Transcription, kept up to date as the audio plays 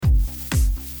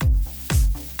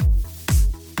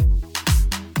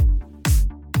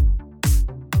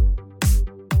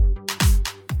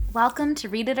Welcome to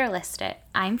Read It or List It.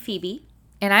 I'm Phoebe.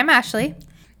 And I'm Ashley.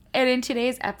 And in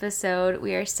today's episode,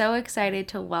 we are so excited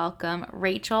to welcome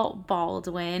Rachel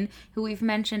Baldwin, who we've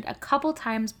mentioned a couple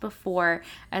times before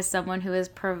as someone who has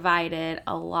provided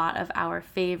a lot of our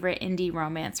favorite indie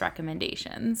romance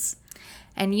recommendations.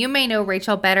 And you may know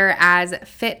Rachel better as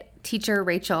Fit Teacher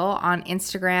Rachel on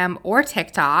Instagram or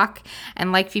TikTok.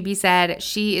 And like Phoebe said,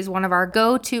 she is one of our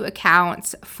go-to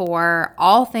accounts for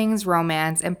all things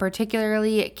romance and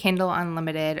particularly Kindle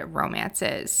Unlimited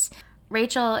romances.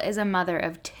 Rachel is a mother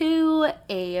of two,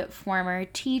 a former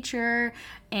teacher,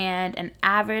 and an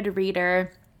avid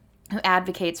reader who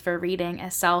advocates for reading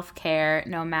as self-care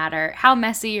no matter how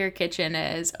messy your kitchen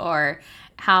is or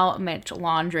how much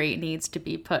laundry needs to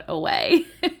be put away.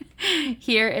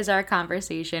 Here is our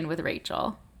conversation with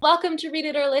Rachel. Welcome to Read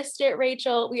It or List It,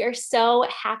 Rachel. We are so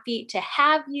happy to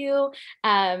have you.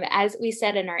 As we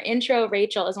said in our intro,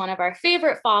 Rachel is one of our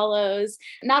favorite follows,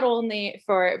 not only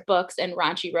for books and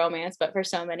raunchy romance, but for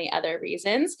so many other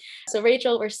reasons. So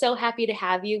Rachel, we're so happy to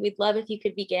have you. We'd love if you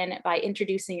could begin by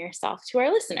introducing yourself to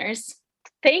our listeners.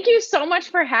 Thank you so much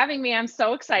for having me. I'm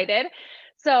so excited.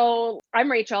 So I'm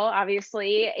Rachel,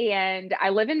 obviously, and I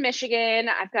live in Michigan.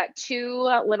 I've got two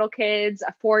little kids,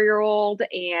 a 4-year-old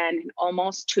and an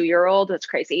almost 2-year-old. That's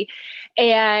crazy.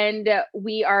 And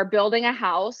we are building a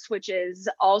house, which is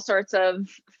all sorts of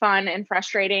fun and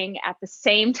frustrating at the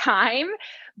same time,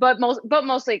 but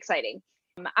mostly exciting.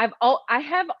 I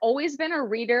have always been a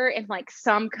reader in like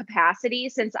some capacity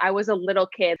since I was a little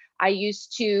kid. I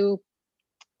used to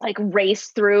race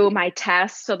through my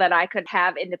tests so that I could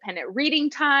have independent reading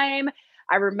time.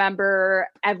 I remember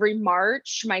every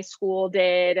March, my school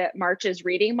did March's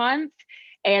Reading Month,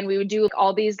 and we would do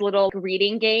all these little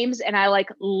reading games. And I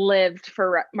lived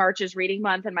for March's Reading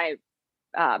Month, and my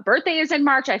birthday is in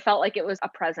March. I felt like it was a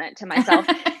present to myself.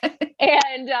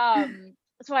 And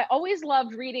so I always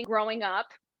loved reading growing up.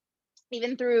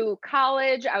 Even through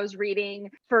college, I was reading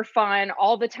for fun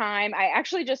all the time. I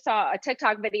actually just saw a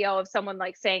TikTok video of someone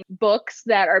saying books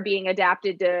that are being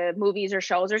adapted to movies or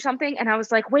shows or something. And I was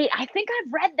like, wait, I think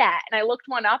I've read that. And I looked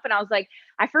one up and I was like,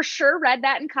 I for sure read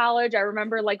that in college. I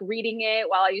remember reading it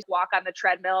while I used to walk on the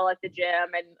treadmill at the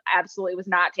gym and absolutely was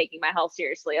not taking my health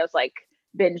seriously. I was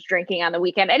binge drinking on the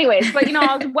weekend anyways, but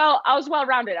I was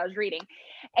well-rounded. I was reading.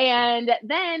 And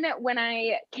then when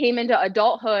I came into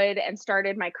adulthood and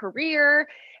started my career,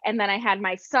 and then I had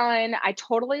my son, I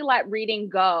totally let reading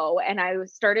go. And I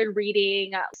started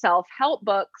reading self-help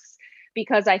books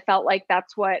because I felt like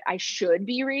that's what I should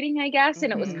be reading, I guess.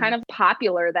 And it was kind of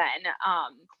popular then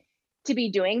to be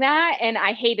doing that. And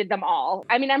I hated them all.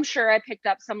 I mean, I'm sure I picked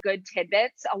up some good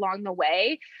tidbits along the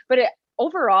way, but it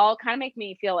overall kind of make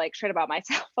me feel like shit about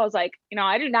myself. I was like,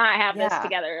 I do not have this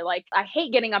together. I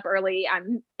hate getting up early.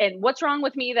 And what's wrong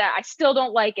with me that I still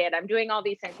don't like it? I'm doing all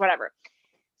these things, whatever.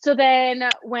 So then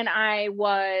when I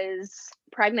was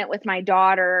pregnant with my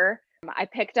daughter, I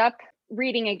picked up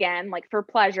reading again, for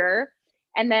pleasure.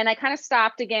 And then I kind of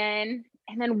stopped again.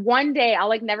 And then one day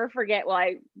I'll never forget. Well,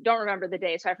 I don't remember the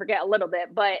day, so I forget a little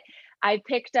bit, but I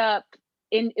picked up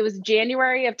it was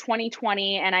January of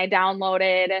 2020 and I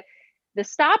downloaded The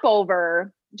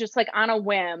Stopover just on a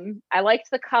whim. I liked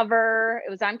the cover. It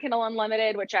was on Kindle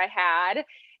Unlimited, which I had,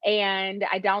 and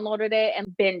I downloaded it and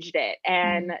binged it.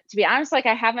 And to be honest, I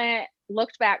haven't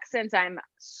looked back since. I'm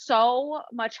so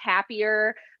much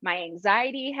happier. My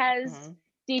anxiety has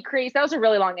decreased. That was a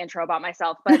really long intro about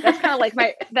myself, but that's kind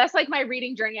of my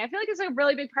reading journey. I feel like it's a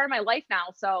really big part of my life now.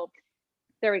 So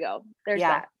there we go. There's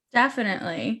that.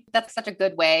 Definitely. That's such a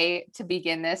good way to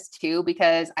begin this too,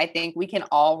 because I think we can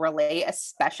all relate,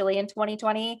 especially in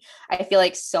 2020. I feel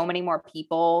like so many more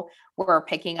people were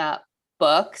picking up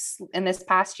books in this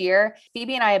past year.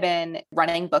 Phoebe and I have been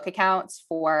running book accounts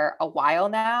for a while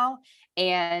now.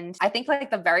 And I think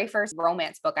the very first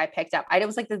romance book I picked up, it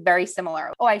was very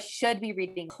similar. Oh, I should be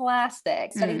reading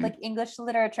classics, studied English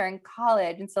literature in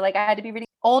college. And so I had to be reading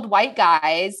Old White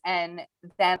Guys. And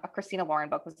then a Christina Lauren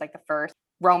book was the first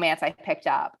romance I picked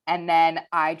up. And then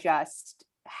I just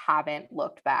haven't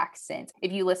looked back since.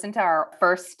 If you listen to our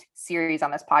first series on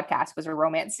this podcast was a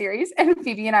romance series, and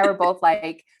Phoebe and I were both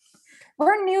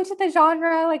we're new to the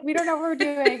genre. We don't know what we're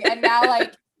doing. And now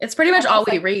it's pretty much all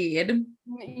we read.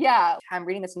 Yeah. I'm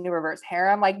reading this new reverse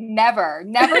harem. Never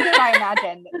did I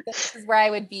imagine this is where I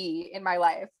would be in my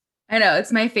life. I know,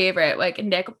 it's my favorite.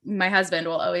 Nick, my husband,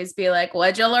 will always be like,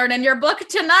 what'd you learn in your book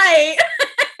tonight?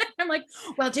 I'm like,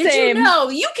 well, did you know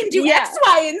you can do X,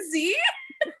 Y, and Z?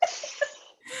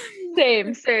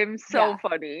 Same. So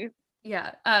funny.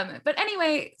 Yeah. But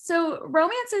anyway, so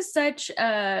romance is such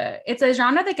it's a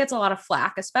genre that gets a lot of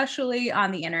flack, especially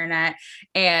on the internet.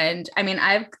 And I mean,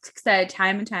 I've said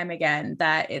time and time again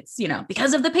that it's,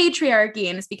 because of the patriarchy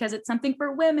and it's because it's something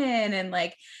for women and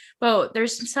like, but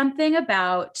there's something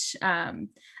about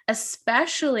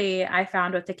especially I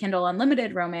found with the Kindle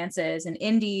Unlimited romances and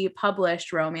indie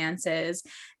published romances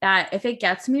that if it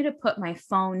gets me to put my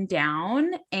phone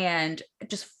down and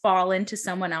just fall into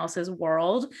someone else's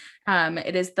world,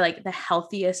 it is like the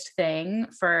healthiest thing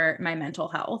for my mental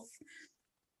health.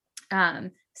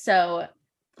 So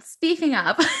speaking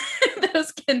of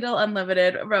those Kindle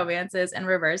Unlimited romances and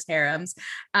reverse harems,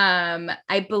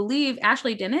 I believe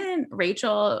Ashley, didn't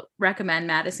Rachel recommend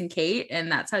Madison Kate, and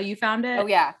that's how you found it? Oh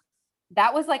yeah,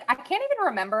 that was like, I can't even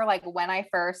remember like when I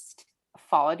first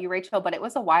followed you, Rachel, but it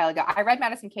was a while ago. I read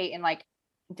Madison Kate in like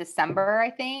December,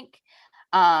 I think.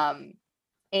 And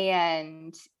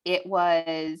it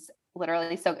was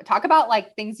literally so good. Talk about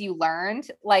like things you learned,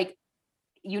 like,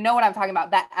 what I'm talking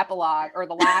about, that epilogue or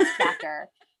the last chapter.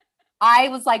 I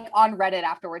was like on Reddit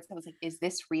afterwards. I was like, is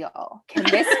this real? Can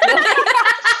this really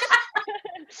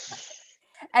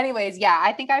Anyways, yeah,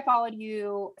 I think I followed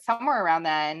you somewhere around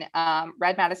then.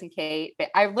 Read Madison Kate. But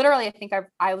I think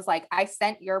I was like, I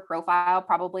sent your profile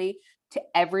probably to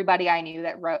everybody I knew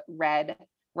that read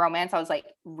romance. I was like,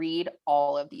 read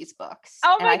all of these books.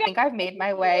 Oh and my I God. think I've made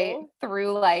my way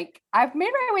through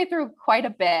quite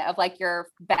a bit of like your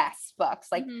best books,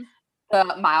 like the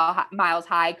Miles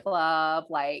High Club,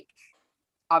 like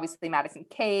obviously Madison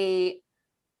Kate,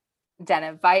 Den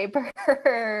of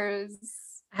Vipers.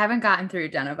 I haven't gotten through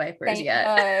Den of Vipers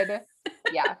yet.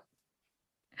 Yeah.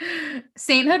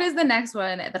 Sainthood is the next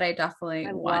one that I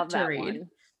definitely want to read. One.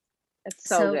 It's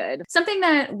so good. Something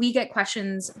that we get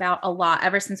questions about a lot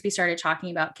ever since we started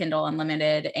talking about Kindle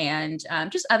Unlimited and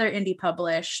just other indie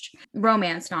published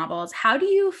romance novels. How do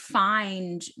you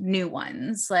find new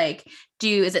ones? Like,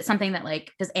 is it something that like,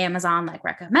 does Amazon like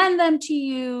recommend them to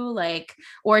you? Like,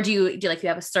 or do you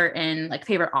have a certain like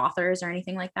favorite authors or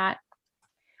anything like that?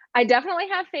 I definitely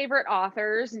have favorite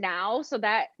authors now, so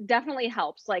that definitely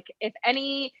helps. Like if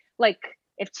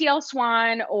TL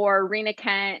Swan or Rena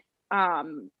Kent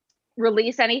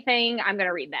release anything, I'm going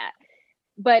to read that.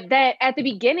 But that at the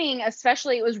beginning,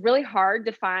 especially, it was really hard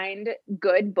to find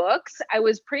good books. I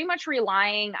was pretty much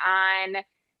relying on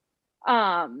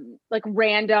like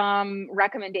random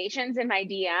recommendations in my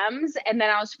DMs. And then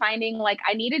I was finding like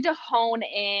I needed to hone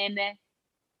in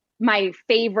my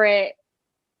favorite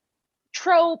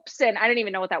tropes, and I don't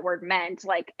even know what that word meant,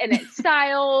 like, and it's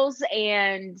styles,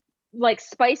 and like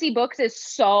spicy books is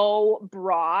so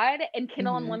broad, and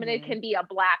Kindle Unlimited can be a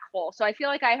black hole. So I feel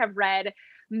like I have read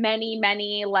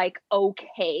many like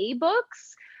okay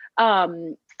books,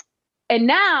 and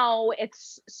now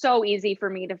it's so easy for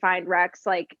me to find recs.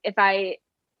 Like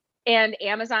and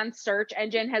Amazon search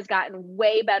engine has gotten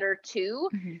way better too.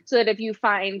 So that if you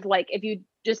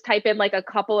just type in like a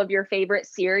couple of your favorite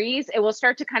series, it will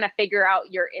start to kind of figure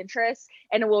out your interests,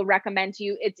 and it will recommend to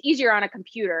you. It's easier on a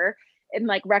computer and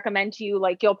like recommend to you,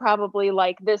 like, you'll probably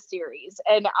like this series.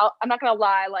 And I'm not going to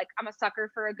lie, like I'm a sucker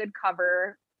for a good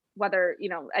cover, whether,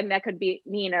 and that could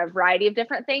mean a variety of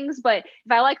different things. But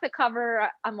if I like the cover,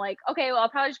 I'm like, okay, well, I'll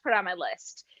probably just put it on my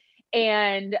list.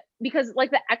 And because like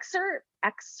the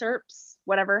excerpts,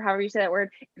 however you say that word,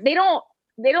 they don't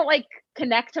like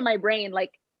connect to my brain. Like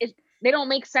they don't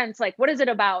make sense. Like, what is it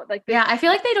about? Like, yeah, I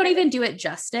feel like they don't even do it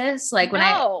justice. Like when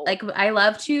I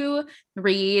love to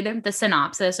read the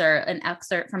synopsis or an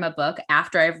excerpt from a book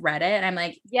after I've read it. And I'm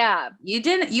like, yeah, you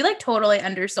like totally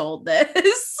undersold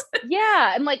this.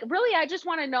 Yeah. And like, really, I just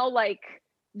want to know like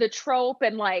the trope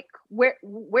and like,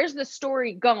 where's the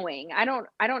story going? I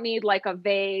don't need like a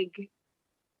vague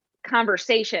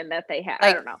conversation that they have.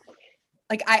 Like, I don't know.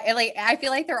 Like, I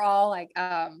feel like they're all like,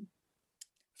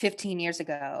 15 years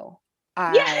ago,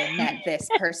 I met this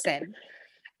person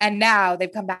and now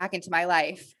they've come back into my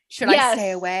life. Should I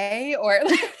stay away? Or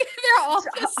like, they're all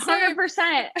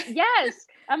 100%. Yes.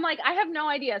 I'm like, I have no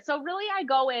idea. So really I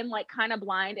go in like kind of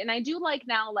blind, and I do like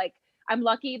now, like I'm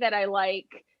lucky that I like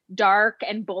dark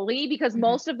and bully, because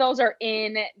most of those are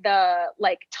in the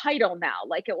like title now.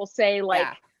 Like it will say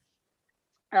like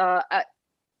a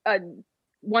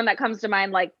one that comes to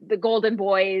mind, like The Golden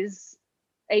Boys,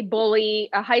 a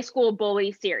high school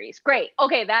bully series. Great.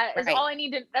 Okay, that's all I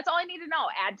need to know.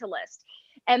 Add to list.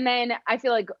 And then I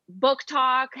feel like Book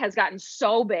Talk has gotten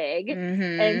so big,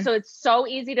 and so it's so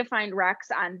easy to find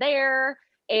recs on there.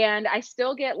 And I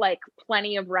still get like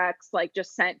plenty of recs like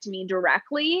just sent to me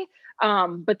directly.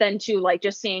 But then too, like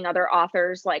just seeing other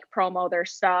authors like promo their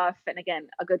stuff, and again,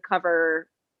 a good cover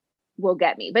will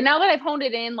get me. But now that I've honed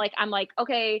it in, like, I'm like,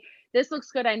 okay, this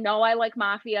looks good. I know I like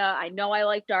Mafia. I know I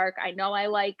like Dark. I know I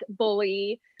like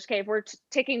Bully. Okay, if we're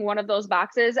ticking one of those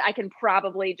boxes, I can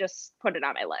probably just put it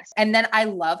on my list. And then I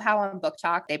love how on Book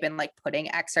Talk, they've been like putting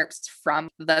excerpts from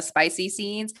the spicy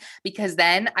scenes, because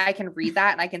then I can read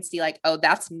that and I can see like, oh,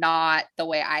 that's not the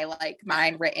way I like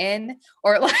mine written,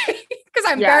 or like, because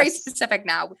I'm very specific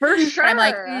now. For sure. I'm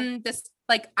like, this,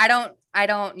 like, I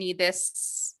don't need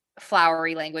this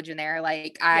flowery language in there.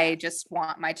 Like, I just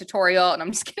want my tutorial, and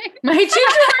I'm just kidding. My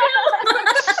tutorial.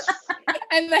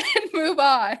 And then move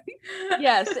on.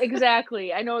 Yes,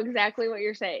 exactly. I know exactly what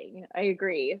you're saying. I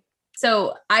agree.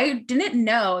 So I didn't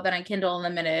know that on Kindle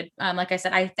Unlimited, like I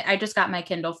said, I just got my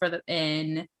Kindle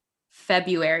in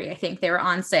February. I think they were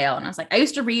on sale, and I was like, I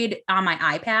used to read on my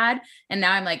iPad, and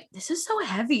now I'm like, this is so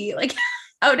heavy. Like,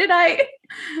 how did I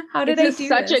do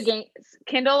such this? a game?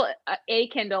 Kindle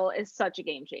is such a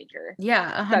game changer.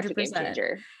 Yeah, 100%. Such a game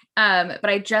changer. But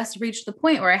I just reached the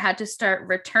point where I had to start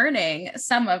returning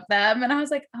some of them, and I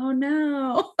was like, oh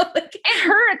no. Like, it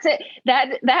hurts.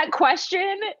 That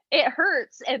question, it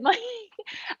hurts. And like,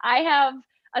 I have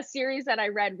a series that I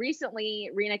read recently,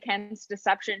 Rena Kent's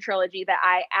Deception trilogy, that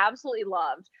I absolutely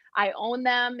loved. I own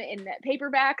them in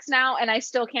paperbacks now, and I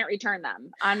still can't return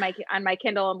them on my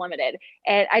Kindle Unlimited.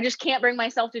 And I just can't bring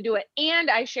myself to do it. And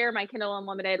I share my Kindle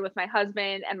Unlimited with my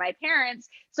husband and my parents,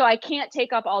 so I can't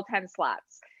take up all 10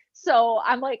 slots. So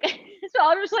I'm like, so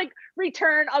I'll just like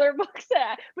return other books.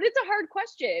 But it's a hard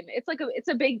question. It's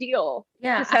a big deal.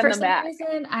 Yeah. To send for them some back.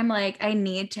 reason, I'm like, I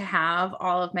need to have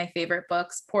all of my favorite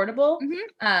books portable.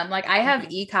 Mm-hmm. Like I have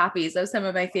e-copies of some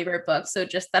of my favorite books. So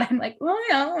just that I'm like, well,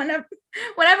 you know,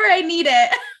 whenever I need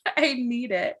it, I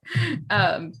need it.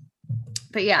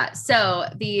 But yeah, so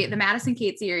the Madison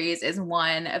Kate series is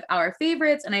one of our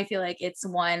favorites, and I feel like it's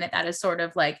one that is sort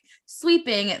of like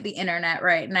sweeping the internet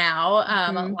right now.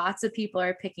 Lots of people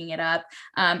are picking it up,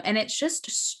 and it's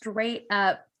just straight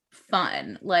up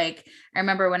fun. Like, I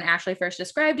remember when Ashley first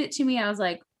described it to me, I was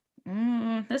like,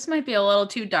 this might be a little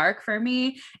too dark for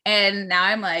me, and now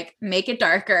I'm like, make it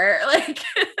darker. Like,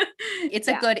 it's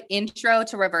a good intro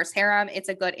to reverse harem. It's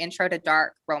a good intro to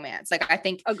dark romance. Like, I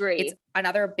think it's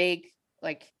another big,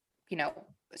 like, you know,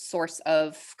 source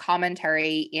of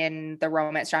commentary in the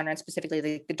romance genre, and specifically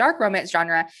the dark romance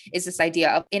genre, is this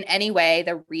idea of, in any way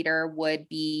the reader would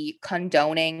be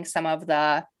condoning some of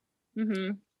the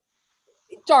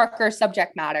darker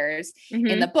subject matters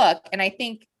in the book. And I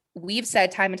think we've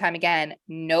said time and time again,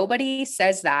 nobody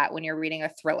says that when you're reading a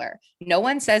thriller. No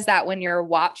one says that when you're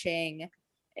watching,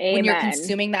 when you're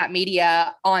consuming that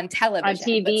media on television, on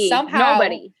TV. But somehow,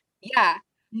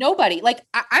 nobody. Like,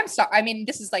 I'm sorry. I mean,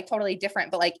 this is like totally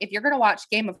different, but like, if you're going to watch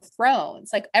Game of Thrones,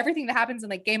 like everything that happens in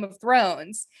like Game of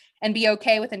Thrones, and be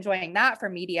okay with enjoying that for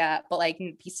media, but like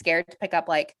be scared to pick up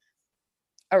like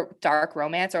a dark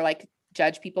romance, or like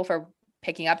judge people for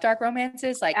picking up dark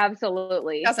romances, like,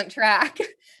 absolutely doesn't track.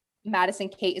 Madison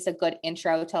Kate is a good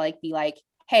intro to like be like,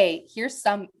 hey, here's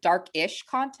some dark-ish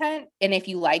content, and if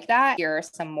you like that, here are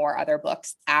some more other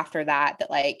books after that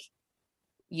like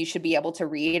you should be able to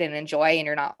read and enjoy, and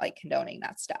you're not like condoning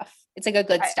that stuff. It's like a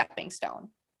good stepping stone.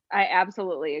 I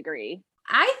absolutely agree.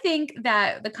 I think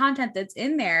that the content that's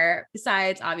in there,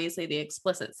 besides obviously the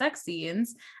explicit sex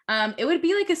scenes, it would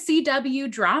be like a CW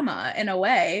drama in a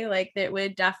way. Like, that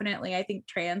would definitely, I think,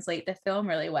 translate to film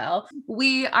really well.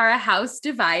 We are a house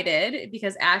divided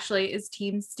because Ashley is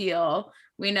Team Steele.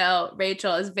 We know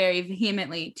Rachel is very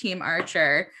vehemently Team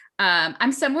Archer.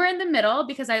 I'm somewhere in the middle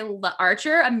because I love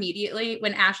Archer. Immediately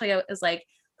when Ashley was like,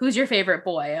 who's your favorite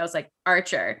boy? I was like,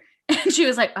 Archer. And she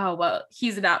was like, oh, well,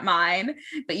 he's not mine,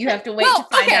 but you have to wait to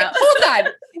find out. Hold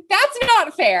on. That's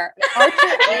not fair.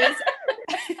 Archer is,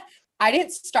 I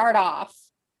didn't start off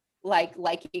like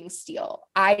liking Steele.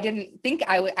 I didn't think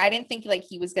like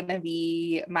he was going to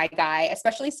be my guy,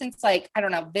 especially since, like, I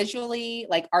don't know, visually,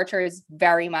 like Archer is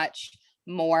very much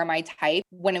more my type.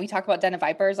 When we talk about Den of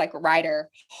Vipers, like Ryder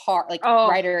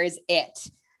is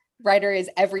it. Ryder is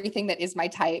everything that is my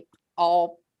type,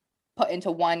 all put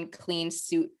into one clean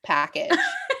suit package.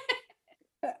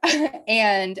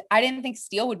 And I didn't think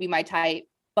Steele would be my type,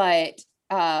 but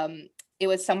it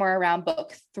was somewhere around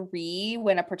book 3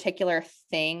 when a particular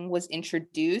thing was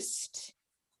introduced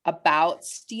about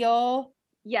Steele.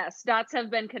 Yes, dots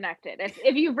have been connected.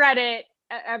 If you've read it,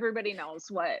 everybody knows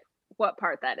what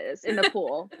part that is in the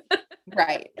pool.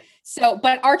 Right. So,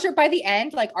 but Archer, by the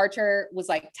end, like Archer was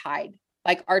like tied.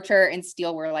 Like Archer and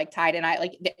Steele were like tied, and I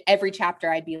like every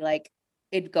chapter I'd be like,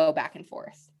 it'd go back and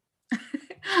forth.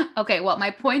 Okay, well,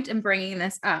 my point in bringing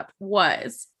this up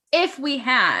was, if we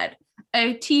had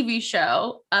a TV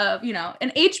show of,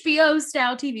 an HBO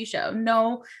style TV show,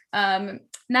 no,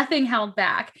 nothing held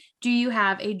back, do you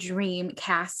have a dream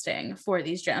casting for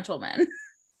these gentlemen?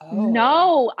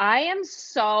 No, I am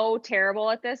so terrible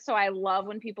at this. So I love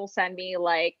when people send me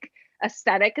like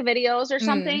aesthetic videos or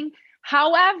something.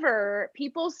 However,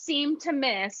 people seem to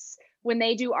miss when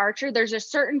they do Archer. There's a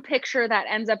certain picture that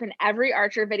ends up in every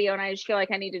Archer video, and I just feel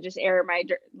like I need to just air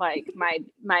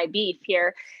my beef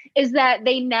here. Is that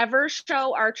they never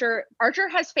show Archer. Archer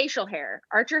has facial hair.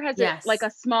 Archer has like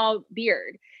a small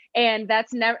beard, and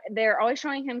that's never. They're always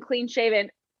showing him clean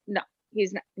shaven. No,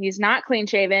 he's not clean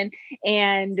shaven,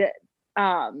 and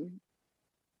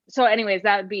so anyways,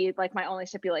 that would be like my only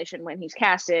stipulation. When he's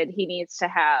casted, he needs to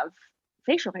have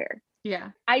facial hair. Yeah.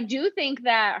 I do think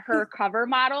that her cover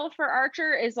model for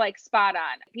Archer is like spot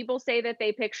on. People say that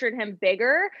they pictured him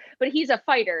bigger, but he's a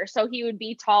fighter, so he would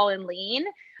be tall and lean.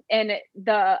 And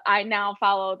I now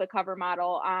follow the cover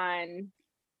model on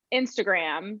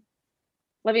Instagram.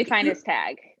 Let me find his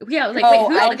tag. Yeah, like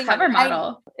who's the cover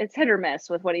model? It's hit or miss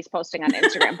with what he's posting on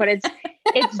Instagram, but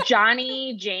it's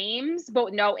Johnny James,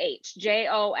 but no H.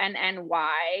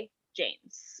 Jonny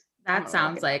James. That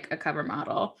sounds like a cover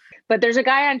model. But there's a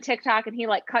guy on TikTok and he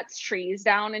like cuts trees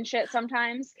down and shit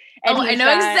sometimes. And I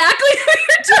know exactly what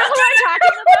you're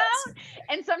talking about.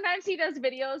 And sometimes he does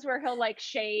videos where he'll like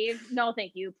shave. No,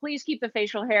 thank you. Please keep the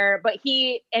facial hair. But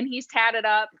he's tatted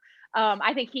up.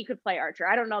 I think he could play Archer.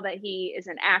 I don't know that he is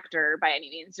an actor by any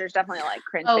means. There's definitely like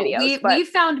cringe videos. We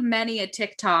found many a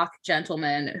TikTok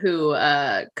gentleman who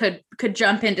could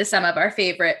jump into some of our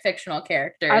favorite fictional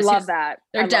characters. I love that.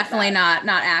 They're definitely not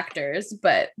actors,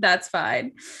 but that's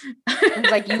fine.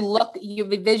 It's like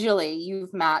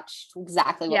you've matched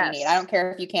exactly what we need. I don't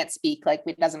care if you can't speak, like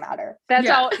it doesn't matter. That's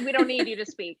all. We don't need you to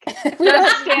speak.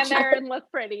 Just stand there and look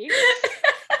pretty.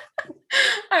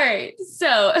 All right.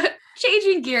 So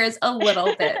changing gears a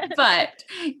little bit, but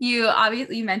you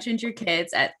mentioned your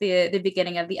kids at the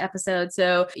beginning of the episode.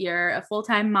 So you're a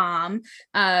full-time mom,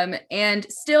 and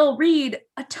still read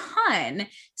a ton.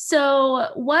 So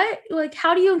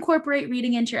how do you incorporate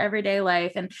reading into your everyday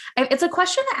life? And it's a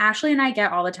question that Ashley and I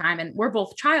get all the time, and we're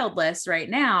both childless right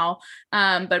now,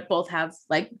 but both have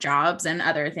like jobs and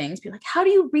other things. Be like, how do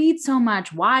you read so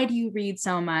much? Why do you read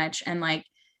so much? And like,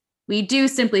 we do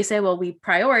simply say, well, we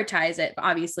prioritize it, but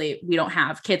obviously we don't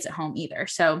have kids at home either.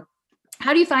 So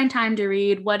how do you find time to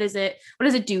read? What does it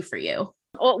do for you?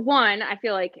 Well, one, I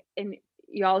feel like in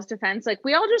y'all's defense, like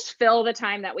we all just fill the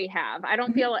time that we have. I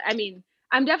don't feel,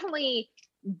 I'm definitely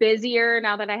busier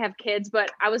now that I have kids, but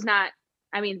I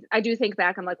do think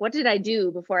back, I'm like, what did I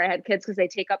do before I had kids? Because they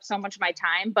take up so much of my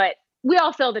time, but we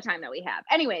all fill the time that we have.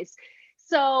 Anyways,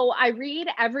 so I read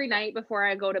every night before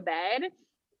I go to bed.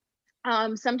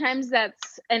 Sometimes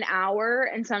that's an hour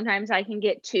and sometimes I can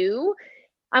get 2.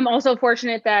 I'm also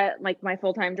fortunate that like my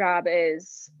full-time job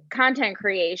is content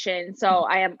creation. So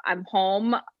I'm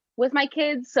home with my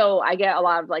kids. So I get a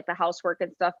lot of like the housework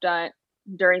and stuff done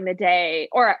during the day,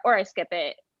 or I skip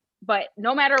it. But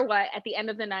no matter what, at the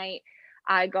end of the night,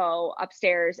 I go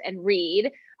upstairs and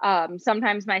read.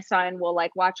 Sometimes my son will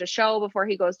like watch a show before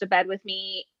he goes to bed with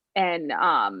me, and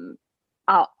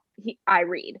I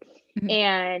read. Mm-hmm.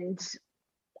 And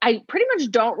I pretty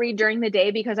much don't read during the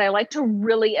day because I like to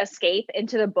really escape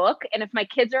into the book. And if my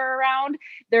kids are around,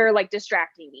 they're like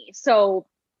distracting me. So,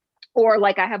 or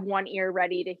like I have one ear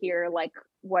ready to hear like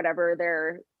whatever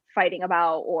they're fighting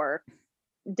about or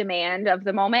demand of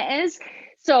the moment is.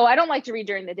 So I don't like to read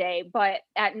during the day, but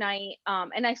at night.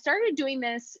 And I started doing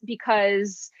this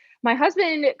because my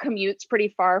husband commutes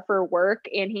pretty far for work,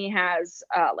 and he has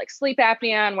like sleep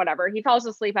apnea and whatever. He falls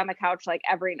asleep on the couch like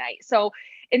every night. So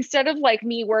instead of like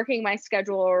me working my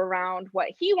schedule around what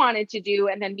he wanted to do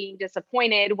and then being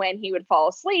disappointed when he would fall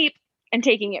asleep and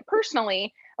taking it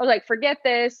personally, I was like, forget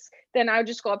this. Then I would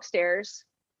just go upstairs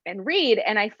and read.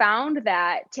 And I found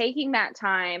that taking that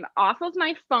time off of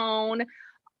my phone,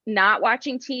 not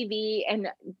watching TV, and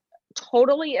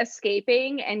totally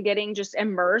escaping and getting just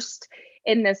immersed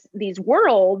in these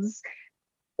worlds,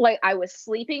 like I was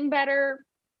sleeping better,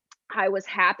 I was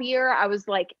happier, I was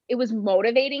like, it was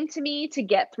motivating to me to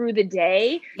get through the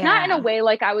day. Not in a way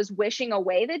like I was wishing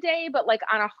away the day, but like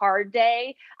on a hard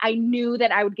day, I knew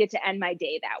that I would get to end my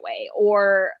day that way.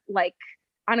 Or like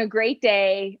on a great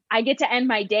day, I get to end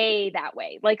my day that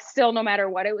way. Like still, no matter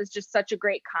what, it was just such a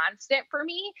great constant for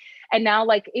me. And now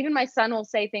like even my son will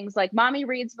say things like, mommy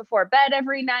reads before bed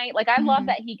every night. Like I love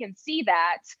that he can see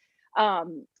that.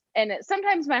 And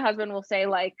sometimes my husband will say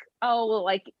like, oh, well,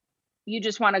 like you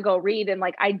just want to go read. And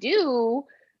like, I do,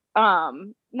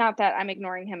 not that I'm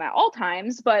ignoring him at all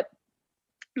times, but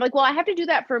like, well, I have to do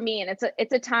that for me. And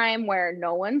it's a time where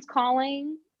no one's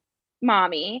calling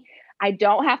mommy. I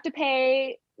don't have to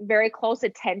pay very close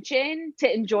attention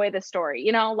to enjoy the story.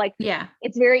 Like Yeah.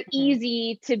 it's very Mhm.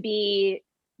 easy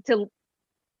to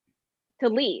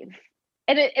leave.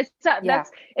 And Yeah.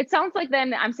 it sounds like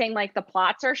then I'm saying like the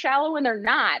plots are shallow, and they're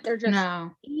not. They're just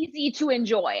No. easy to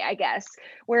enjoy, I guess.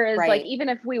 Whereas like Right. even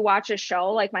if we watch a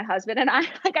show, like my husband and I,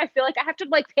 like I feel like I have to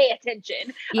like pay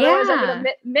attention, otherwise I'm gonna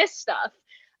Yeah. miss stuff.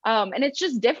 And it's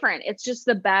just different. It's just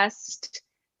the best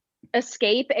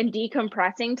escape and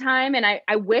decompressing time. And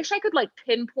I wish I could like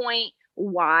pinpoint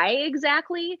why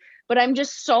exactly, but I'm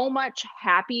just so much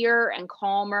happier and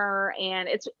calmer. And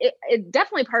it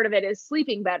definitely, part of it is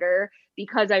sleeping better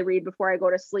because I read before I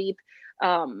go to sleep.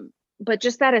 But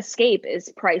just that escape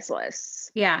is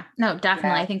priceless. Yeah, no,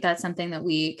 definitely. I Yeah. think that's something that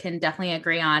we can definitely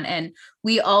agree on. And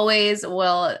we always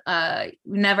will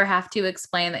never have to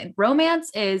explain that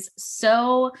romance is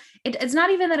so it's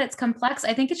not even that it's complex.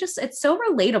 I think it's so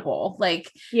relatable.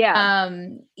 Like, Yeah.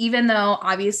 even though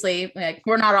obviously like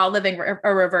we're not all living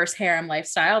a reverse harem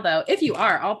lifestyle, though, if you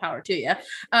are, all power to you.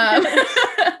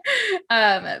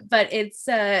 Um, but it's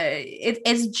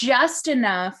just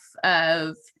enough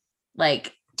of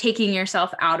like taking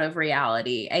yourself out of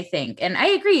reality, I think. And I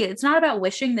agree. It's not about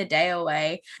wishing the day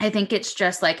away. I think it's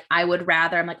just like, I'm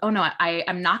like, oh no,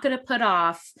 I'm not going to put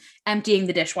off emptying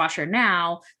the dishwasher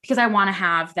now because I want to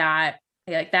have that,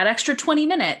 like that extra 20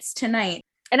 minutes tonight.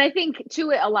 And I think too,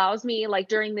 it allows me like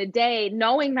during the day,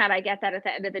 knowing that I get that at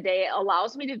the end of the day, it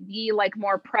allows me to be like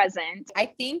more present. I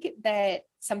think that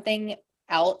something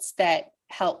else that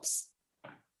helps,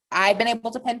 I've been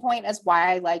able to pinpoint as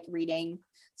why I like reading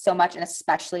so much, and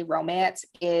especially romance,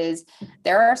 is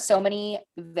there are so many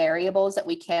variables that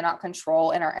we cannot control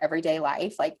in our everyday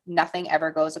life. Like nothing ever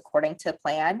goes according to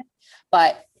plan.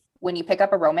 But when you pick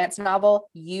up a romance novel,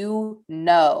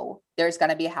 there's going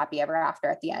to be a happy ever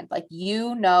after at the end. Like,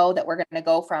 that we're going to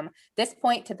go from this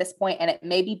point to this point, and it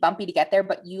may be bumpy to get there,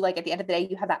 but you like at the end of the day,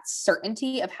 you have that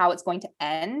certainty of how it's going to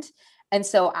end. And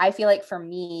so I feel like for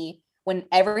me, when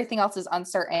everything else is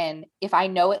uncertain, if I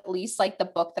know at least like the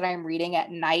book that I'm reading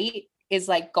at night is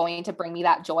like going to bring me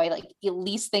that joy, like at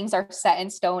least things are set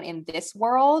in stone in this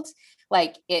world,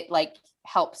 like it like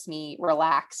helps me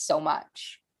relax so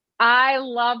much. I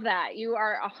love that. You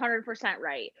are 100%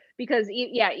 right. Because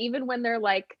even when they're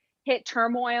like hit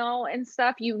turmoil and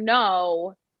stuff,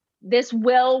 this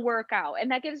will work out. And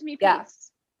that gives me Yeah. peace.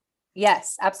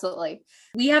 Yes, absolutely.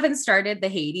 We haven't started the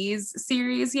Hades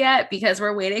series yet because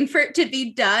we're waiting for it to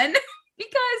be done.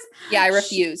 Because I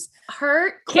refuse.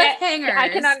 Her cliffhangers. I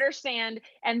can understand.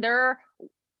 And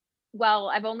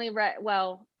I've only read,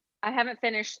 I haven't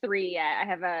finished 3 yet. I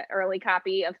have an early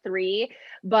copy of 3,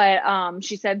 but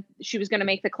she said she was going to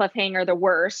make the cliffhanger the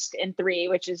worst in 3,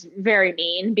 which is very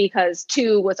mean because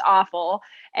 2 was awful.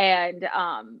 And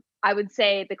I would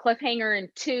say the cliffhanger in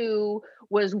 2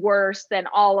 was worse than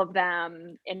all of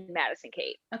them in Madison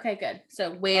Kate. Okay, good.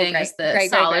 So waiting is the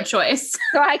solid choice.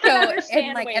 So I can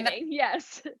understand waiting.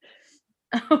 Yes.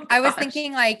 Oh, I was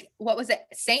thinking like, what was it?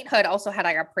 Sainthood also had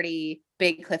like a pretty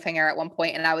big cliffhanger at one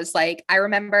point. And I was like, I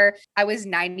remember I was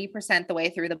 90% the way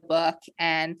through the book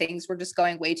and things were just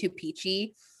going way too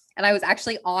peachy. And I was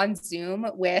actually on Zoom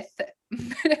with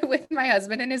my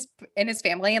husband and his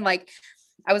family. And like,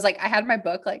 I was like, I had my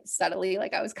book like steadily,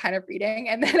 like I was kind of reading.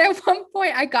 And then at one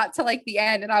point I got to like the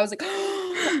end and I was like,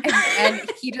 and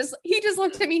he just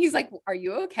looked at me. He's like, are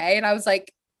you okay? And I was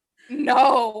like,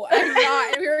 no, I'm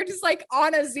not. And we were just like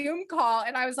on a Zoom call.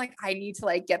 And I was like, I need to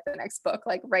like get the next book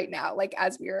like right now, like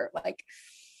as we were like,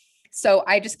 so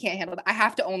I just can't handle that. I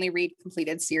have to only read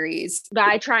completed series. But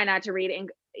I try not to read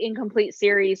incomplete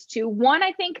series too.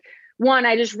 I think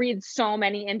I just read so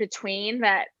many in between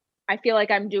that I feel like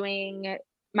I'm doing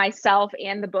myself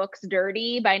and the books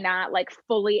dirty by not like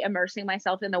fully immersing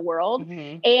myself in the world.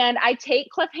 Mm-hmm. And I take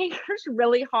cliffhangers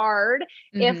really hard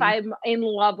if I'm in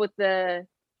love with the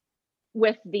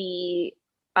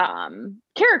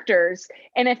characters.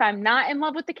 And if I'm not in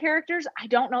love with the characters, I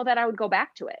don't know that I would go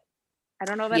back to it. I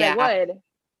don't know that I would.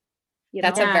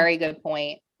 That's a very good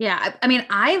point. Yeah. I mean,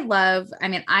 I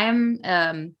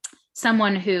am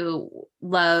someone who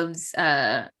loves,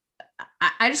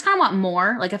 I just kind of want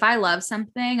more. Like if I love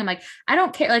something, I'm like, I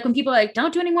don't care. Like when people are like,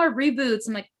 don't do any more reboots.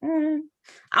 I'm like,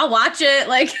 I'll watch it.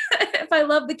 Like if I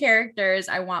love the characters,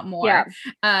 I want more. Yeah.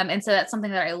 And so that's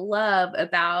something that I love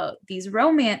about these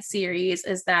romance series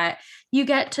is that you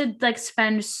get to like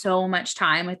spend so much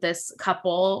time with this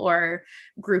couple or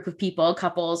group of people,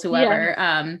 couples,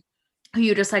 whoever. who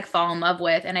you just like fall in love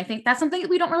with. And I think that's something that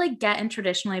we don't really get in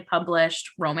traditionally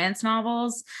published romance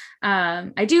novels.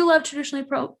 I do love traditionally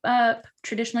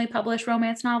published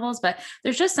romance novels, but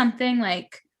there's just something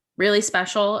like really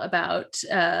special about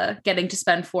getting to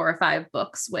spend 4 or 5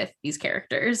 books with these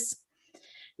characters.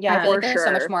 Yeah, I feel like For there's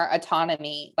so much sure. more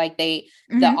autonomy. Like the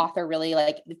Mhm. author really,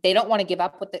 like, if they don't want to give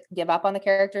up on the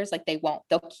characters, like they won't.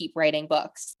 They'll keep writing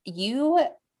books. You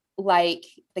like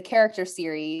the character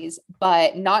series,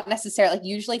 but not necessarily, like,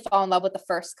 usually fall in love with the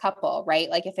first couple,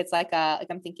 right? Like if it's like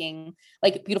I'm thinking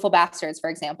like Beautiful Bastards, for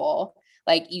example.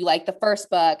 Like you like the first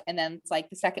book, and then it's like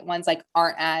the second ones like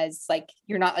aren't as, like,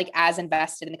 you're not like as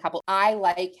invested in the couple. I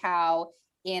like how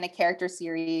in a character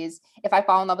series, if I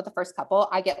fall in love with the first couple,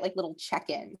 I get like little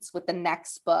check-ins with the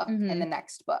next book and the Mhm.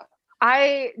 next book.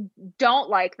 I don't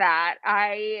like that.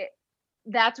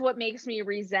 That's what makes me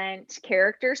resent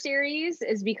character series,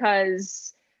 is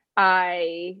because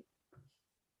I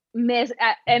miss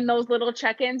and those little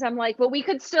check-ins. I'm like, well, we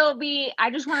could still be,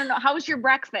 I just want to know, how was your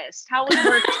breakfast? How was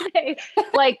work today?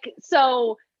 Like,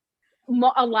 so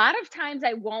a lot of times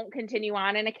I won't continue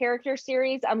on in a character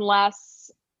series unless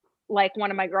like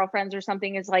one of my girlfriends or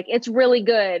something is like, it's really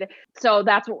good. So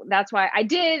that's why I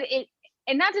did it.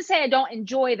 And not to say I don't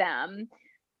enjoy them.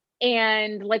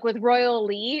 And like with Royal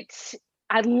Elite,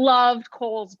 I loved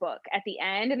Cole's book at the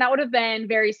end. And that would have been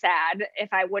very sad if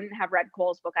I wouldn't have read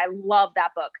Cole's book. I love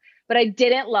that book. But I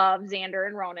didn't love Xander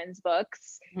and Ronan's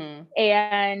books. Mm-hmm.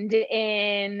 And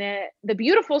in the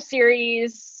Beautiful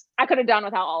series, I could have done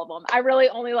without all of them. I really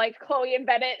only liked Chloe and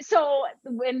Bennett. So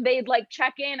when they'd like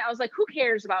check in, I was like, who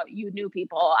cares about you new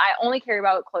people? I only care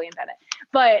about Chloe and Bennett.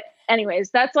 But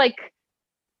anyways, I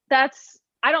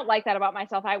don't like that about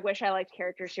myself. I wish I liked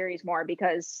character series more,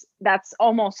 because that's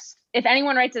almost, if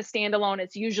anyone writes a standalone,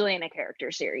 it's usually in a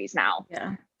character series now.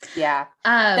 Yeah. Yeah.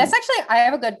 That's actually, I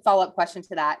have a good follow-up question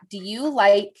to that. Do you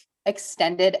like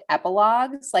extended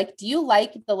epilogues? Like, do you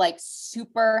like the like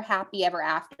super happy ever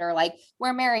after, like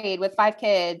we're married with 5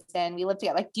 kids and we live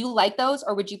together? Like, do you like those,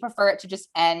 or would you prefer it to just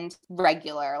end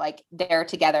regular, like they're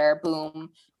together, boom,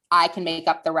 I can make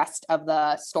up the rest of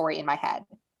the story in my head?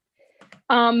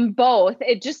 Both.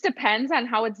 It just depends on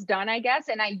how it's done, I guess.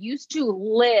 And I used to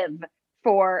live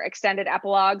for extended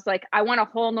epilogues. Like I want a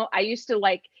whole I used to,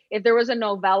 like, if there was a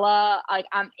novella, like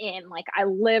I'm in, like I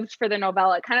lived for the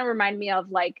novella. It kind of reminded me of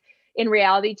like in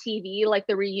reality TV, like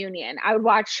The Reunion. I would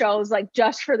watch shows like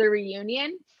just for the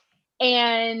reunion.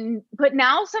 But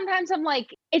now sometimes I'm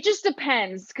like, it just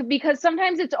depends, because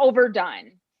sometimes it's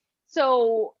overdone.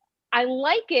 So I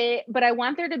like it, but I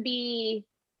want there to be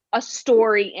a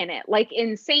story in it. Like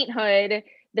in Sainthood,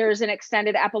 there's an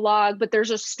extended epilogue, but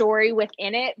there's a story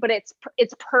within it, but it's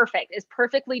perfect. It's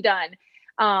perfectly done.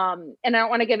 And I don't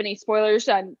want to give any spoilers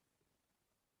on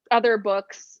other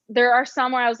books. There are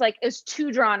some where I was like, it's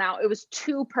too drawn out. It was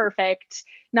too perfect.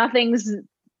 Nothing's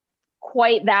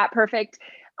quite that perfect.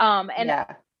 And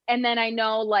then I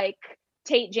know like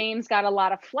Tate James got a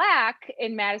lot of flack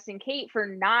in Madison Kate for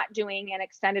not doing an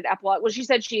extended epilogue. Well, she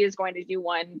said she is going to do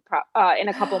one in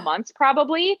a couple months,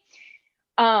 probably.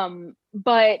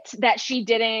 But that she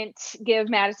didn't give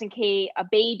Madison Kate a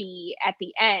baby at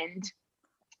the end.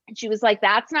 And she was like,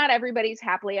 that's not everybody's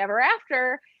happily ever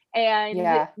after. And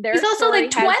He's also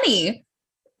like 20.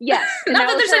 Yes. Not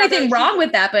that there's anything wrong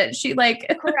with that, but she like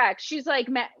correct. She's like,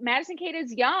 Madison Kate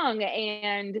is young,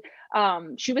 and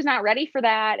she was not ready for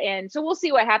that. And so we'll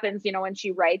see what happens, you know, when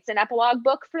she writes an epilogue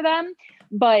book for them.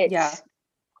 But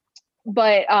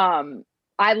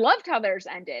I loved how theirs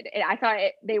ended. I thought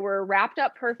they were wrapped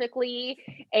up perfectly,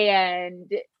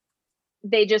 and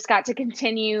they just got to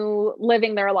continue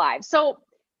living their lives. So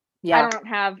I don't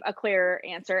have a clear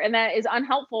answer, and that is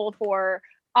unhelpful for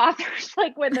authors,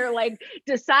 like when they're like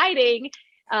deciding.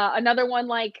 Another one,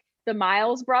 like the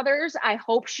Miles brothers, I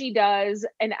hope she does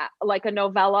like a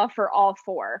novella for all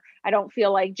 4. I don't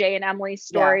feel like Jay and Emily's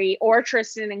story or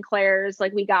Tristan and Claire's,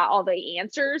 like we got all the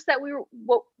answers that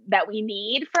we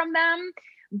need from them,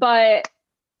 but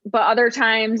other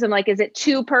times I'm like, is it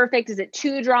too perfect? Is it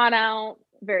too drawn out?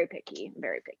 Very picky.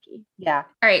 Yeah.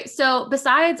 All right. So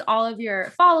besides all of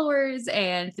your followers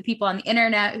and the people on the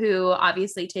internet who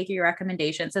obviously take your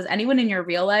recommendations, has anyone in your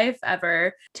real life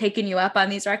ever taken you up on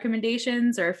these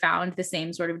recommendations or found the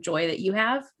same sort of joy that you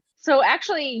have? So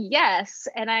actually, yes.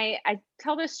 And I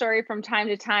tell this story from time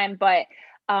to time, but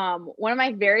one of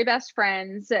my very best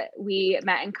friends, we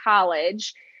met in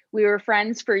college. We were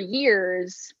friends for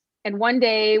years. And one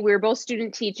day we were both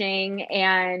student teaching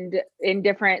and in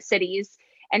different cities.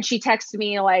 And she texted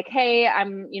me like, hey,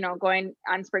 I'm, going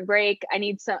on spring break. I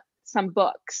need some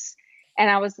books. And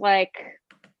I was like,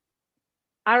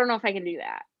 I don't know if I can do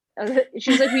that.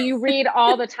 She was like, well, you read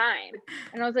all the time.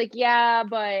 And I was like, yeah,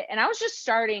 and I was just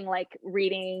starting like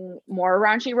reading more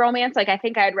raunchy romance. Like I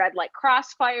think I had read like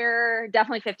Crossfire,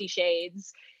 definitely 50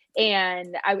 Shades.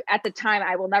 And at the time,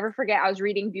 I will never forget, I was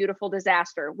reading Beautiful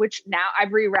Disaster, which now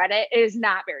I've reread it. It is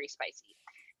not very spicy,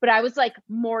 but I was like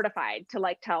mortified to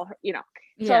like tell her,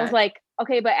 So I was like,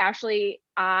 okay, but Ashley,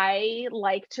 I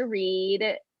like to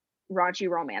read raunchy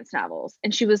romance novels.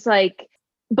 And she was like,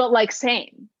 but like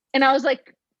same. And I was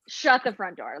like, shut the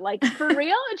front door, like for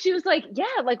real? And she was like,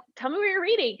 yeah, like tell me what you're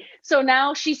reading. So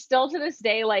now she still to this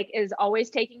day like is always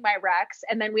taking my recs.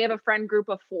 And then we have a friend group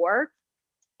of 4.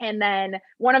 And then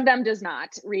one of them does not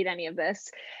read any of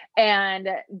this. And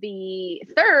the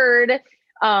third,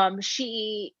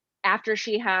 after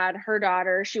she had her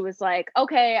daughter, she was like,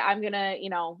 okay, I'm gonna,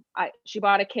 she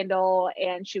bought a Kindle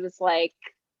and she was like,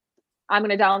 I'm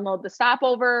going to download the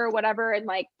Stopover, whatever. And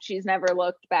like, she's never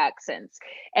looked back since.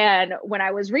 And when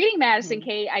I was reading Madison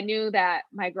Kate, I knew that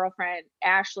my girlfriend,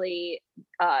 Ashley,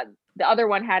 the other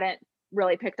one hadn't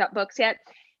really picked up books yet.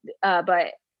 But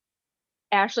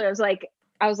Ashley, I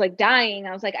was like dying.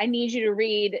 I was like, I need you to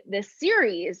read this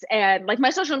series. And like my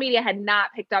social media had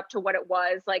not picked up to what it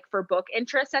was like for book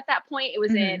interest at that point. It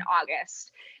was in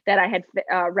August that I had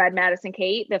read Madison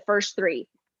Kate, the first 3.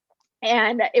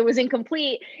 And it was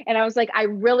incomplete. And I was like, I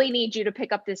really need you to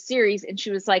pick up this series. And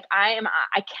she was like, I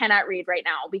cannot read right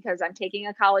now because I'm taking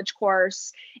a college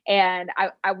course and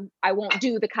I won't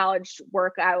do the college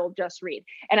work. I will just read.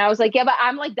 And I was like, yeah, but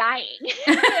I'm like dying.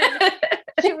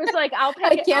 She was like, I'll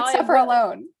pick it. I can't suffer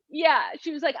alone. Yeah.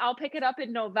 She was like, I'll pick it up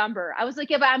in November. I was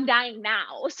like, yeah, but I'm dying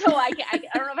now. So I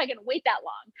don't know if I can wait that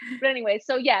long. But anyway,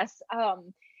 so yes.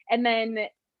 And then,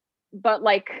 but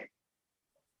like,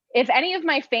 if any of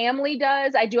my family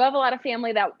does, I do have a lot of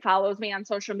family that follows me on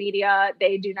social media.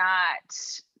 They do not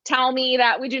tell me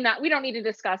that we don't need to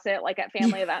discuss it like at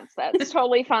family events. That's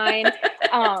totally fine.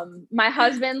 My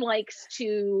husband likes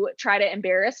to try to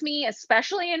embarrass me,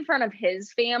 especially in front of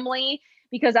his family,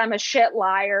 because I'm a shit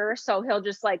liar. So he'll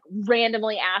just like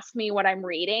randomly ask me what I'm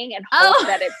reading and hope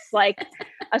that it's like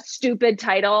a stupid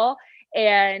title.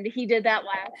 And he did that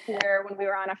last year when we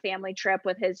were on a family trip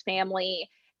with his family.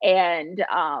 And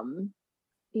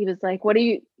he was like, what are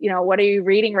you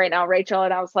reading right now, Rachel?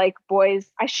 And I was like,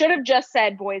 I should have just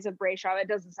said Boys of Brayshaw. It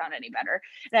doesn't sound any better.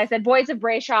 And I said Boys of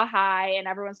Brayshaw High, and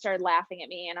everyone started laughing at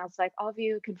me. And I was like, all of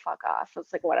you can fuck off. I was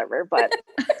like, whatever. But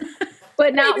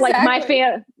not exactly.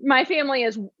 Like my family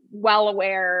is well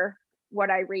aware what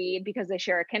I read because they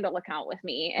share a Kindle account with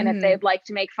me. And if they'd like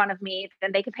to make fun of me,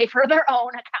 then they can pay for their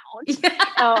own account.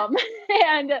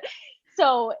 Yeah. And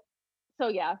so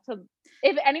yeah. So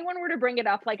if anyone were to bring it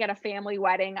up like at a family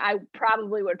wedding, I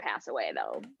probably would pass away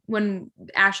though. When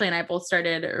Ashley and I both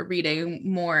started reading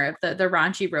more of the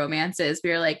raunchy romances, we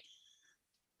were like,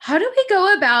 how do we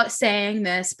go about saying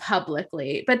this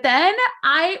publicly? But then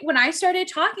when I started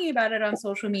talking about it on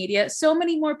social media, so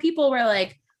many more people were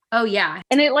like, oh yeah.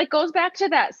 And it like goes back to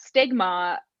that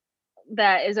stigma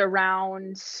that is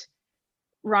around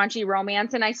raunchy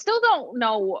romance. And I still don't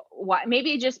know why.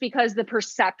 Maybe just because the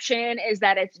perception is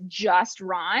that it's just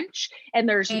raunch and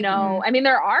there's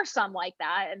there are some like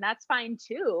that and that's fine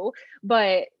too,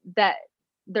 but that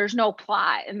there's no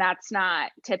plot and that's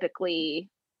not typically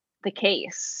the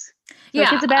case. So it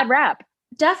gets a bad rap.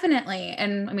 Definitely.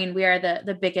 And I mean, we are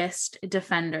the biggest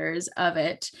defenders of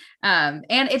it. And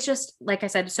it's just, like I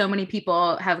said, so many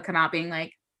people have come out being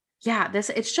like, yeah,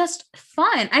 it's just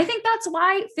fun. I think that's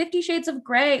why 50 Shades of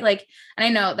Grey, like, and I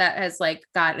know that has like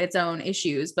got its own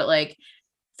issues, but like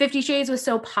 50 Shades was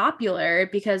so popular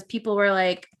because people were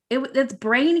like, it's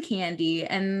brain candy.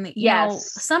 And you know,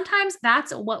 sometimes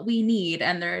that's what we need.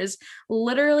 And there's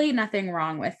literally nothing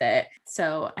wrong with it.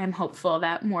 So I'm hopeful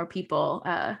that more people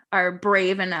are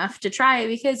brave enough to try it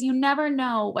because you never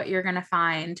know what you're going to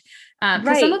find.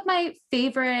 Some of my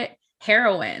favorite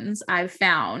heroines I've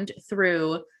found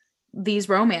through these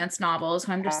romance novels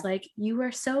who I'm just like, you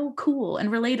are so cool and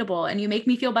relatable and you make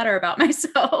me feel better about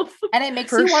myself. And it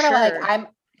makes you want to like,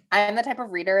 I'm the type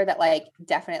of reader that like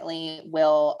definitely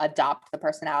will adopt the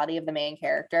personality of the main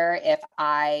character. If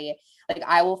I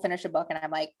will finish a book and I'm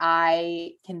like,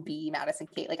 I can be Madison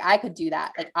Kate. Like I could do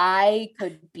that. Like I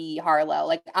could be Harlow.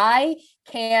 Like I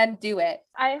can do it.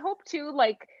 I hope too,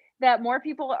 like that more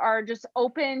people are just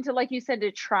open to, like you said,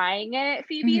 to trying it,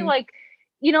 Phoebe. Like,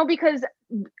 because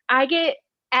I get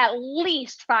at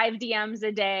least 5 DMs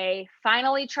a day.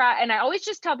 Finally try. And I always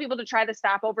just tell people to try the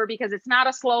Stopover because it's not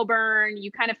a slow burn.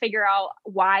 You kind of figure out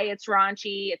why it's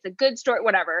raunchy. It's a good story,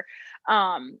 whatever.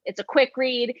 It's a quick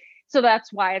read. So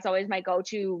that's why it's always my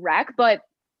go-to rec. But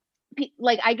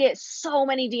like, I get so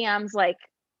many DMs like,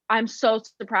 I'm so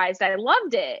surprised. I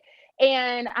loved it.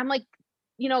 And I'm like,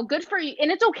 good for you. And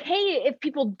it's okay if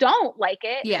people don't like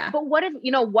it. Yeah. But what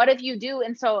if you do?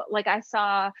 And so like I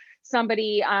saw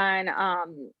somebody on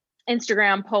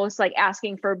Instagram post like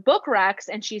asking for book recs,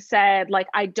 and she said like,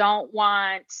 I don't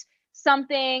want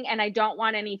something and I don't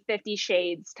want any 50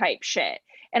 Shades type shit.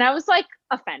 And I was like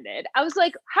offended. I was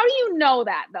like, how do you know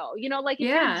that though? Like if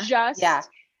you're just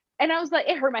and I was like,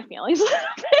 it hurt my feelings a little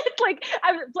bit. Like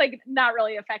I was like not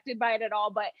really affected by it at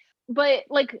all, but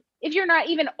like if you're not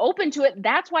even open to it,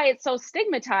 that's why it's so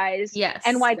stigmatized. Yes.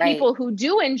 And why people who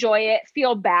do enjoy it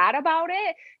feel bad about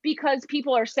it, because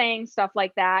people are saying stuff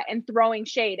like that and throwing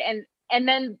shade. And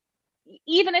then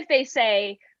even if they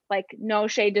say like no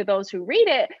shade to those who read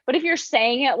it, but if you're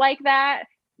saying it like that,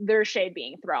 there's shade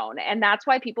being thrown. And that's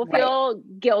why people feel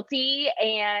guilty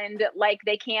and like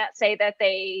they can't say that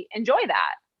they enjoy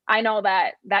that. I know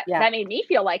that made me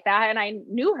feel like that, and I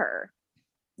knew her.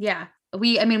 Yeah.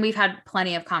 We've had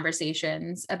plenty of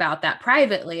conversations about that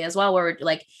privately as well, where we're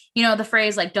like, the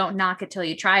phrase like, don't knock it till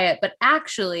you try it. But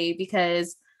actually,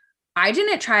 because I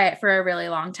didn't try it for a really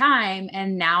long time.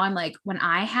 And now I'm like, when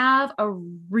I have a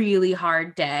really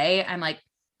hard day, I'm like,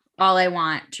 all I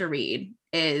want to read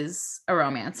is a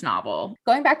romance novel.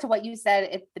 Going back to what you said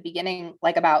at the beginning,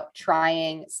 like about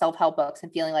trying self-help books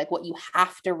and feeling like what you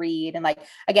have to read. And like,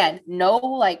 again, no,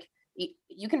 like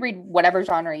you can read whatever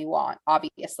genre you want,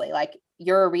 obviously, like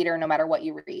you're a reader no matter what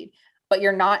you read, but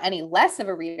you're not any less of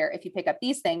a reader if you pick up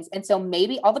these things. And so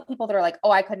maybe all the people that are like,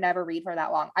 oh, I could never read for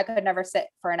that long, I could never sit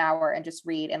for an hour and just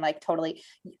read and like totally,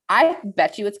 I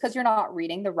bet you it's because you're not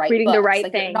reading the right books. The right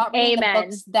like, thing. You're not reading Amen. the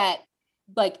books that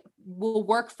like will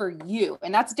work for you,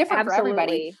 and that's different for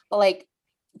everybody. But like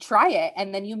try it,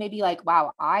 and then you may be like,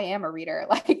 wow, I am a reader.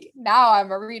 Like now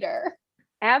I'm a reader.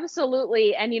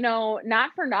 Absolutely. And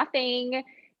not for nothing,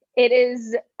 it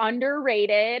is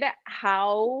underrated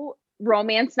how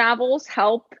romance novels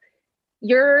help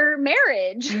your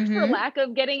marriage, for lack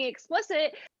of getting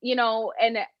explicit.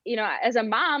 And as a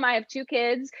mom, I have 2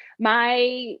 kids.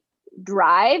 My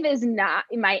drive is not,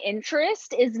 my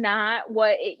interest is not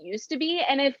what it used to be.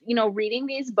 And if reading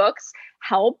these books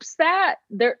helps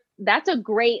that's a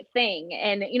great thing.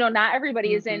 And not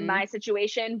everybody is in my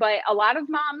situation, but a lot of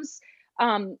moms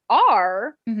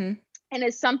are. And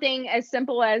it's something as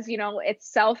simple as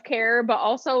it's self-care, but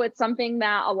also it's something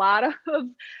that a lot of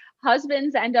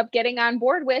husbands end up getting on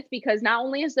board with, because not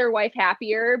only is their wife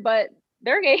happier, but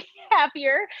they're getting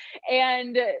happier.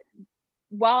 And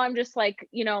while I'm just like,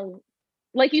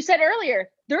 like you said earlier,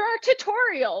 there are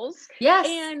tutorials. Yes.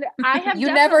 And I have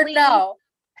you never know.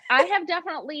 I have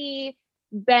definitely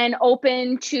been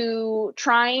open to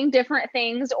trying different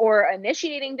things or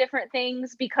initiating different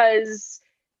things because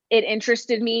it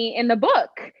interested me in the book.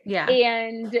 Yeah.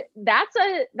 And that's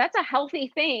a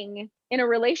healthy thing in a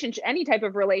relationship, any type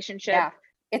of relationship. Yeah.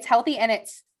 It's healthy and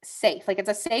it's safe. Like it's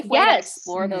a safe way to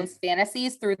explore those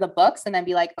fantasies through the books and then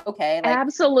be like, okay, like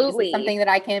absolutely, this is something that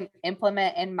I can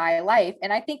implement in my life.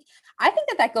 And I think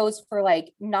that goes for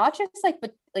like, not just like,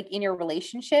 but like in your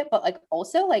relationship, but like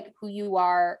also like who you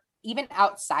are, even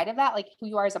outside of that, like who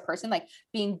you are as a person, like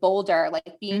being bolder,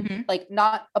 like being like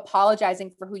not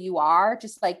apologizing for who you are,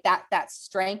 just like that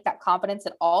strength, that confidence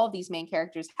that all of these main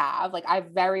characters have. Like I've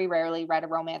very rarely read a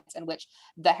romance in which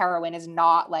the heroine is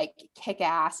not like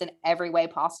kick-ass in every way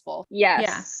possible.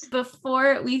 Yes. Yeah.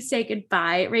 Before we say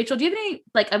goodbye, Rachel, do you have any,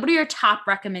 like, what are your top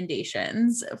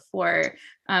recommendations for,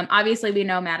 obviously we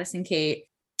know Madison Kate,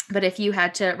 but if you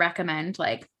had to recommend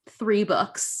like 3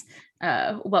 books,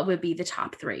 what would be the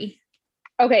top 3?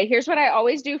 Okay, here's what I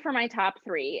always do for my top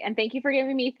 3. And thank you for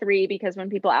giving me 3, because when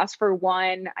people ask for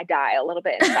 1, I die a little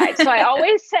bit inside. So I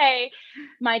always say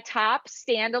my top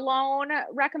standalone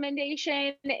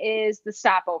recommendation is The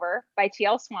Stopover by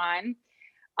T.L. Swan.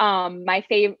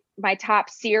 My top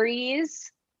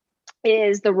series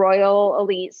is the Royal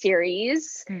Elite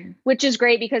series, which is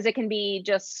great because it can be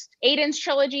just Aiden's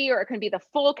trilogy or it can be the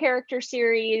full character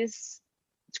series.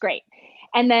 It's great.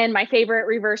 And then my favorite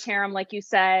reverse harem, like you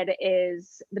said,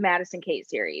 is the Madison Kate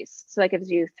series. So that gives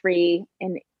you 3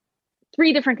 in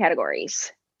 3 different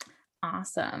categories.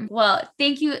 Awesome. Well,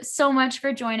 thank you so much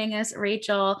for joining us,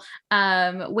 Rachel.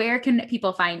 Where can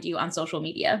people find you on social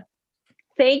media?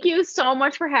 Thank you so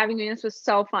much for having me. This was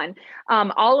so fun.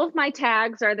 All of my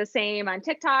tags are the same on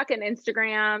TikTok and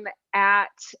Instagram at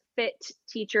Fit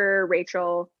Teacher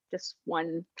Rachel, just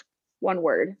one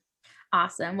word.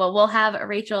 Awesome. Well, we'll have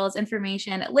Rachel's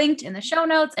information linked in the show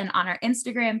notes and on our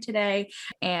Instagram today.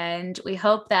 And we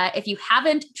hope that if you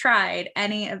haven't tried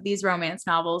any of these romance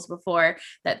novels before,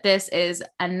 that this is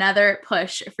another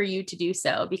push for you to do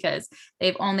so, because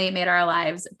they've only made our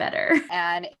lives better.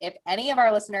 And if any of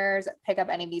our listeners pick up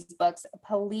any of these books,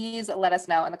 please let us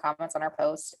know in the comments on our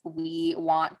post. We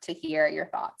want to hear your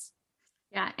thoughts.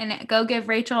 Yeah, and go give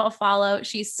Rachel a follow.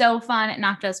 She's so fun,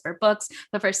 not just for books,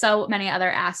 but for so many other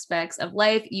aspects of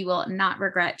life. You will not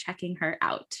regret checking her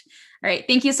out. All right.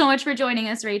 Thank you so much for joining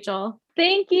us, Rachel.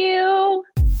 Thank you.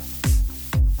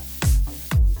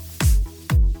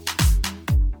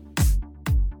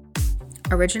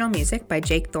 Original music by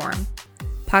Jake Thorne.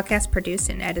 Podcast produced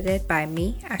and edited by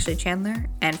me, Ashley Chandler,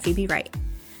 and Phoebe Wright.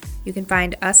 You can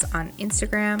find us on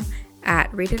Instagram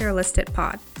at Read It or List It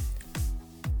Pod.